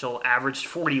Donovan Mitchell averaged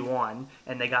 41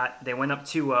 and they went up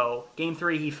 2-0. Game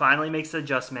three, he finally makes the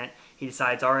adjustment. He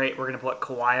decides, all right, we're going to put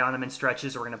Kawhi on him in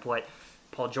stretches. We're going to put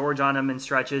Paul George on him in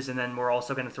stretches, and then we're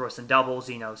also going to throw some doubles,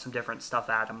 some different stuff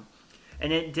at him.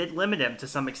 And it did limit him to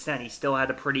some extent. He still had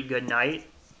a pretty good night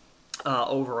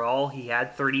overall. He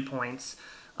had 30 points,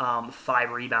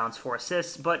 5 rebounds, 4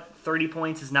 assists, but 30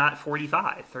 points is not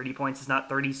 45. 30 points is not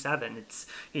 37. It's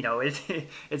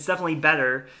it's definitely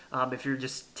better if you're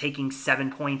just taking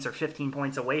 7 points or 15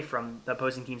 points away from the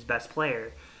opposing team's best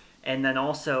player. And then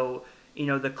also,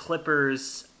 the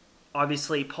Clippers,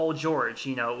 obviously Paul George,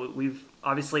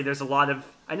 there's a lot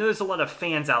of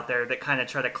fans out there that kind of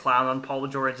try to clown on Paul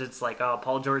George. It's like, oh,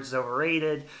 Paul George is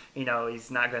overrated.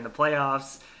 He's not going to the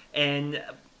playoffs. And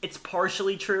it's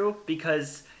partially true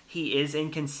because he is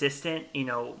inconsistent. There's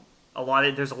a lot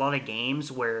of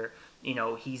games where,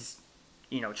 he's,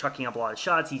 chucking up a lot of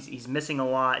shots. He's missing a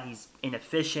lot. He's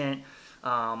inefficient.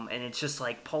 And it's just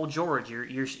like, Paul George, you're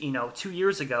 2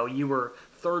 years ago, you were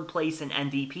third place in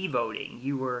MVP voting.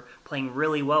 You were playing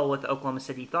really well with the Oklahoma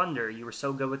City Thunder. You were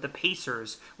so good with the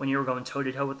Pacers when you were going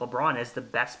toe-to-toe with LeBron as the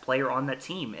best player on that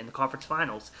team in the conference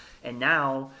finals. And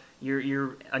now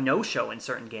you're a no-show in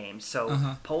certain games.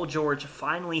 So Paul George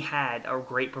finally had a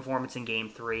great performance in Game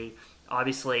 3.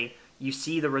 Obviously, you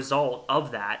see the result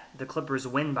of that. The Clippers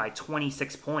win by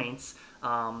 26 points.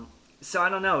 So I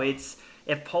don't know.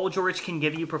 If Paul George can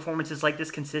give you performances like this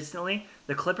consistently,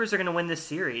 the Clippers are going to win this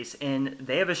series, and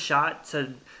they have a shot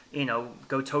to,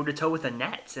 go toe-to-toe with the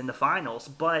Nets in the finals,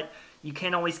 but you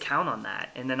can't always count on that.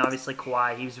 And then obviously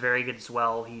Kawhi, he was very good as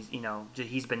well.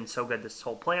 He's been so good this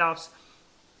whole playoffs.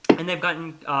 And they've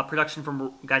gotten production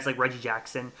from guys like Reggie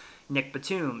Jackson, Nick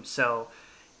Batum. So,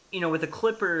 with the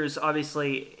Clippers,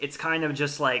 obviously, it's kind of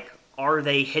just like, are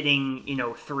they hitting,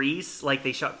 threes? Like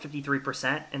they shot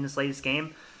 53% in this latest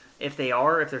game. If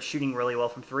they're shooting really well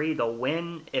from three, they'll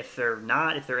win. If they're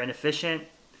not, if they're inefficient,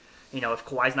 if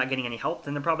Kawhi's not getting any help,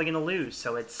 then they're probably going to lose.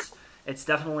 So it's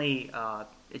definitely,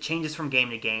 it changes from game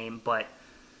to game. But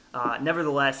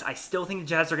nevertheless, I still think the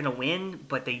Jazz are going to win,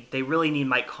 but they really need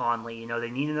Mike Conley. They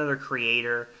need another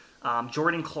creator.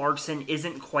 Jordan Clarkson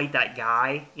isn't quite that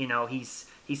guy.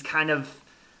 He's kind of...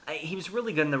 He was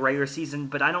really good in the regular season,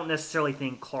 but I don't necessarily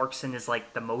think Clarkson is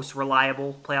like the most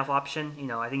reliable playoff option.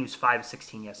 I think he was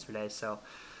 5-16 yesterday. So,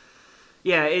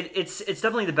 yeah, it's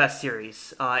definitely the best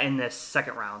series in this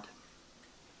second round.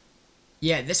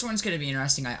 Yeah, this one's going to be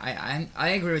interesting. I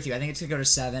agree with you. I think it's going to go to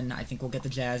 7. I think we'll get the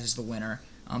Jazz as the winner.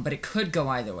 But it could go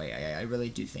either way. I really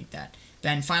do think that.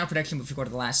 Ben, final prediction before we go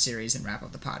to the last series and wrap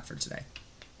up the pod for today.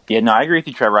 Yeah, no, I agree with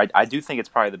you, Trevor. I do think it's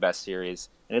probably the best series.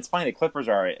 And it's funny, the Clippers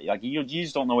are, like, you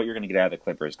just don't know what you're going to get out of the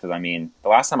Clippers. Because, the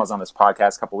last time I was on this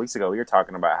podcast a couple weeks ago, we were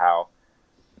talking about how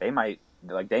they might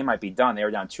be done. They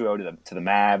were down 2-0 to the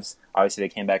Mavs. Obviously, they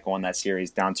came back and won that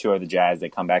series. Down 2-0 to the Jazz. They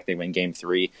come back, they win Game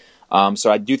 3.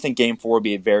 So I do think Game 4 would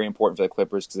be very important for the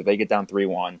Clippers. Because if they get down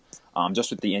 3-1,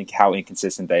 just with how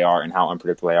inconsistent they are and how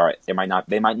unpredictable they are, they might not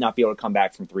be able to come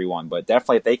back from 3-1. But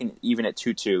definitely, if they can even at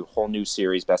 2-2, whole new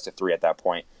series, best of 3 at that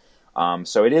point.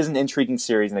 So it is an intriguing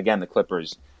series, and again, the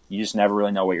Clippers, you just never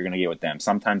really know what you're going to get with them.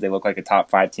 Sometimes they look like a top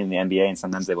 5 team in the NBA, and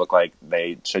sometimes they look like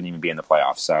they shouldn't even be in the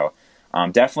playoffs. So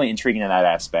definitely intriguing in that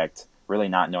aspect, really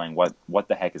not knowing what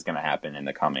the heck is going to happen in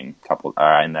the coming couple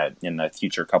in the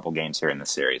future couple games here in the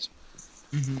series.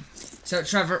 Mm-hmm. So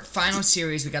Trevor, final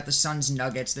series, we got the Suns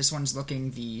Nuggets. This one's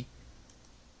looking the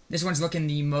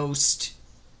most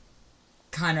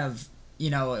kind of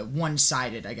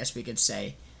one-sided, I guess we could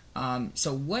say.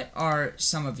 So what are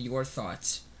some of your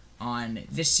thoughts on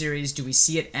this series? Do we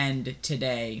see it end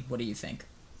today? What do you think?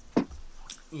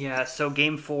 Yeah, so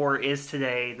Game 4 is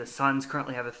today. The Suns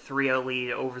currently have a 3-0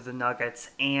 lead over the Nuggets.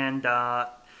 And,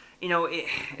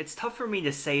 it's tough for me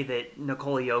to say that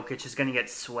Nikola Jokic is going to get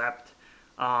swept.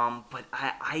 But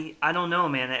I don't know,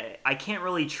 man. I can't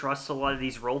really trust a lot of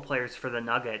these role players for the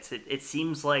Nuggets. It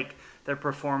seems like their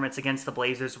performance against the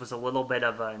Blazers was a little bit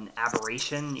of an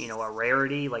aberration, a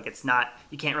rarity. Like, it's not,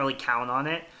 you can't really count on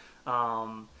it.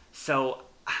 So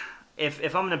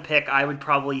if I'm going to pick, I would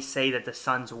probably say that the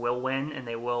Suns will win and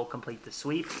they will complete the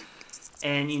sweep.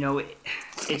 And,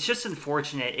 it's just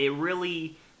unfortunate. It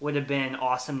really would have been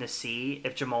awesome to see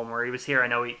if Jamal Murray was here. I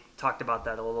know we talked about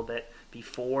that a little bit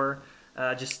before.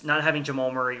 Just not having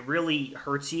Jamal Murray really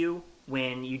hurts you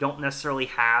when you don't necessarily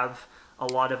have a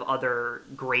lot of other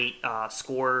great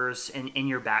scorers in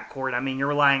your backcourt. I mean, you're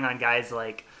relying on guys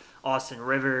like Austin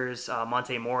Rivers,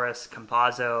 Monte Morris,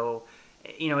 Campazzo.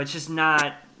 It's just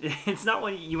not it's not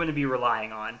what you want to be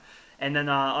relying on. And then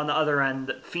on the other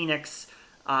end, Phoenix,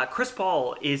 Chris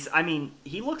Paul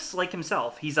he looks like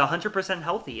himself. He's 100%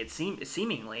 healthy,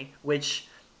 seemingly, which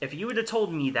if you would have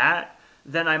told me that,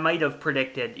 then I might have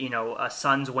predicted, a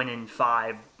Suns win in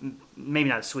 5, maybe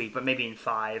not a sweep, but maybe in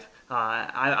 5.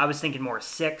 I was thinking more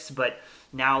 6, but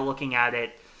now looking at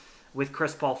it with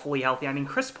Chris Paul fully healthy,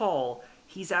 Chris Paul,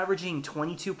 he's averaging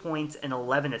 22 points and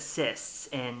 11 assists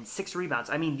and 6 rebounds.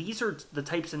 These are the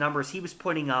types of numbers he was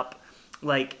putting up,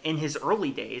 like, in his early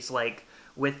days, like,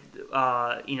 with,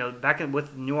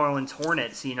 with New Orleans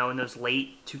Hornets, in those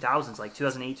late 2000s, like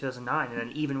 2008, 2009, and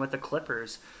then even with the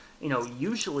Clippers.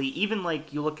 Usually, even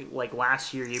like you look at like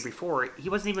last year before, he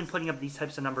wasn't even putting up these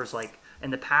types of numbers like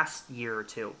in the past year or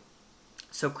two.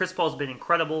 So Chris Paul's been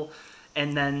incredible,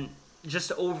 and then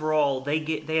just overall,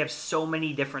 they have so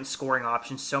many different scoring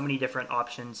options, so many different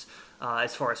options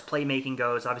as far as playmaking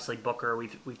goes. Obviously Booker,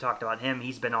 we've talked about him.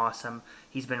 He's been awesome.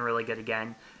 He's been really good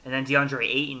again. And then DeAndre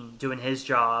Ayton doing his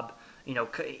job.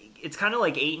 It's kind of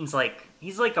like Ayton's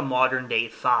he's like a modern day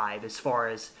 5 as far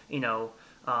as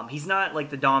he's not like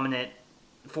the dominant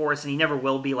force, and he never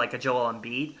will be like a Joel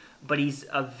Embiid, but he's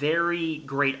a very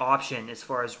great option as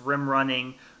far as rim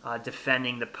running,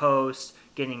 defending the post,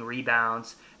 getting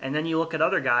rebounds. And then you look at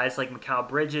other guys like Mikal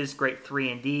Bridges, great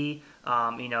 3-and-D,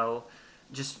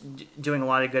 just doing a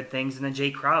lot of good things. And then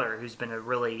Jay Crowder, who's been a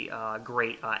really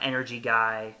great energy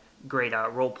guy, great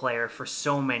role player for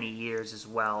so many years as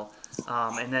well.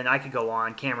 And then I could go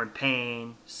on. Cameron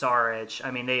Payne,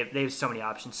 Saric. They have so many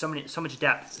options, so much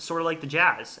depth, sort of like the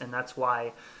Jazz. And that's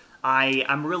why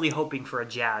I'm really hoping for a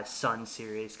Jazz-Suns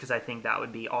series, because I think that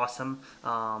would be awesome.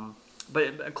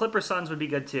 But Clippers-Suns would be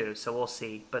good too, so we'll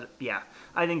see. But yeah,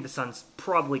 I think the Suns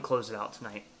probably close it out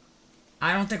tonight.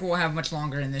 I don't think we'll have much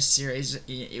longer in this series.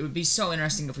 It would be so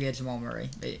interesting if we had Jamal Murray.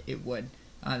 It would.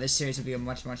 This series would be a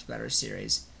much, much better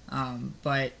series.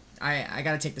 But I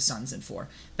got to take the Suns in 4.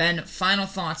 Ben, final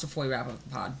thoughts before we wrap up the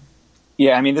pod.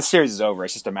 Yeah, this series is over.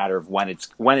 It's just a matter of when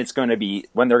they're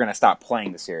going to stop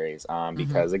playing the series.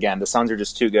 Because again, the Suns are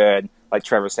just too good. Like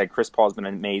Trevor said, Chris Paul's been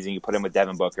amazing. You put him with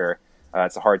Devin Booker.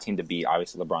 It's a hard team to beat.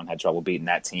 Obviously, LeBron had trouble beating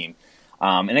that team.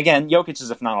 And again, Jokic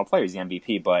is a phenomenal player. He's the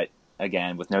MVP. But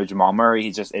again, with no Jamal Murray,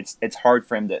 it's hard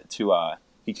for him to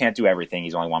he can't do everything.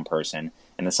 He's only one person.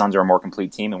 And the Suns are a more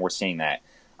complete team, and we're seeing that.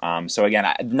 So again,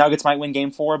 the Nuggets might win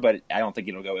Game 4, but I don't think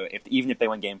it'll go. Even if they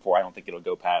win Game 4, I don't think it'll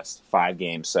go past 5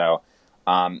 games. So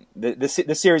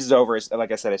the series is over.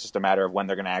 Like I said, it's just a matter of when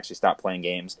they're going to actually stop playing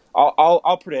games.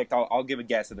 I'll predict. I'll give a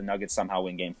guess that the Nuggets somehow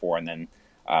win Game 4, and then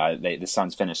the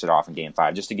Suns finish it off in Game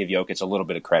 5, just to give Jokic a little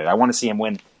bit of credit. I want to see him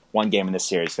win one game in this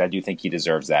series, because I do think he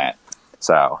deserves that.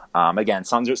 So again,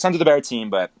 Suns are the better team,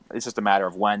 but it's just a matter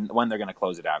of when they're going to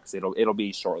close it out, because it'll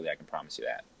be shortly. I can promise you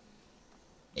that.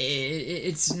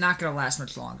 It's not going to last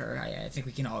much longer. I think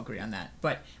we can all agree on that.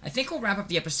 But I think we'll wrap up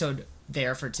the episode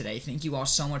there for today. Thank you all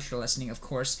so much for listening. Of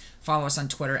course, follow us on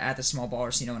Twitter at The Small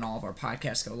Ballers, when all of our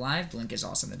podcasts go live. The link is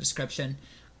also in the description.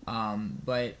 And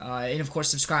of course,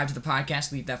 subscribe to the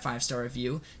podcast, leave that 5-star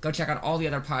review. Go check out all the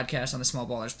other podcasts on the Small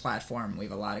Ballers platform. We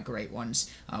have a lot of great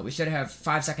ones. We should have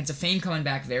 5 Seconds of Fame coming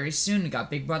back very soon. We got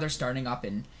Big Brother starting up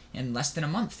in less than a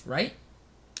month, right?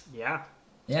 Yeah.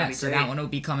 Yeah, so that one will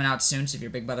be coming out soon, so if you're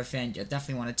a Big Brother fan, you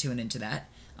definitely want to tune into that.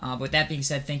 But with that being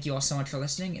said, thank you all so much for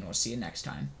listening, and we'll see you next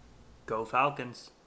time. Go Falcons.